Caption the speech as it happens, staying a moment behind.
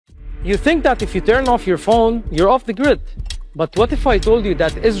You think that if you turn off your phone, you're off the grid. But what if I told you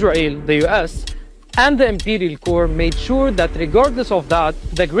that Israel, the US, and the Imperial Corps made sure that regardless of that,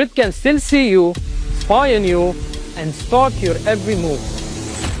 the grid can still see you, spy on you, and stalk your every move?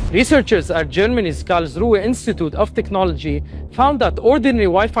 Researchers at Germany's Karlsruhe Institute of Technology found that ordinary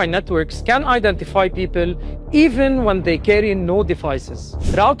Wi-Fi networks can identify people even when they carry no devices.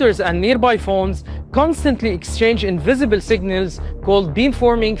 Routers and nearby phones constantly exchange invisible signals called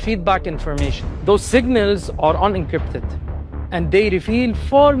beamforming feedback information. Those signals are unencrypted, and they reveal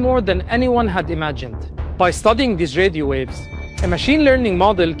far more than anyone had imagined. By studying these radio waves, a machine learning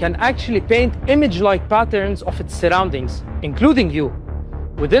model can actually paint image-like patterns of its surroundings, including you.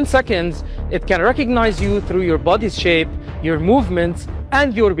 Within seconds, it can recognize you through your body's shape, your movements,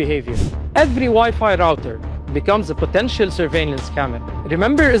 and your behavior. Every Wi-Fi router becomes a potential surveillance camera.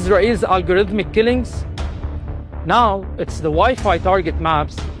 Remember Israel's algorithmic killings? Now it's the Wi-Fi target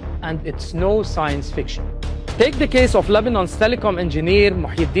maps, and it's no science fiction. Take the case of Lebanon's telecom engineer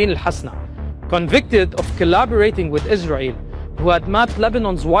Muhyiddin al-Hasna, convicted of collaborating with Israel, who had mapped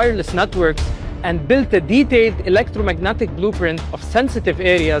Lebanon's wireless networks and built a detailed electromagnetic blueprint of sensitive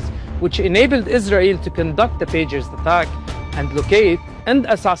areas which enabled Israel to conduct the pager's attack and locate and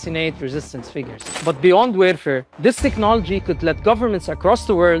assassinate resistance figures. But beyond warfare, this technology could let governments across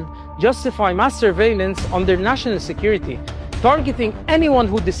the world justify mass surveillance on their national security, targeting anyone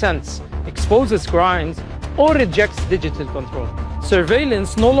who dissents, exposes crimes, or rejects digital control.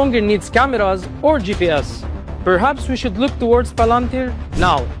 Surveillance no longer needs cameras or GPS. Perhaps we should look towards Palantir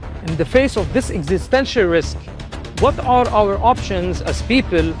now. In the face of this existential risk, what are our options as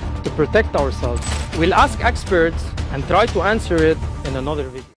people to protect ourselves? We'll ask experts and try to answer it in another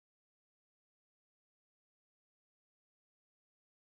video.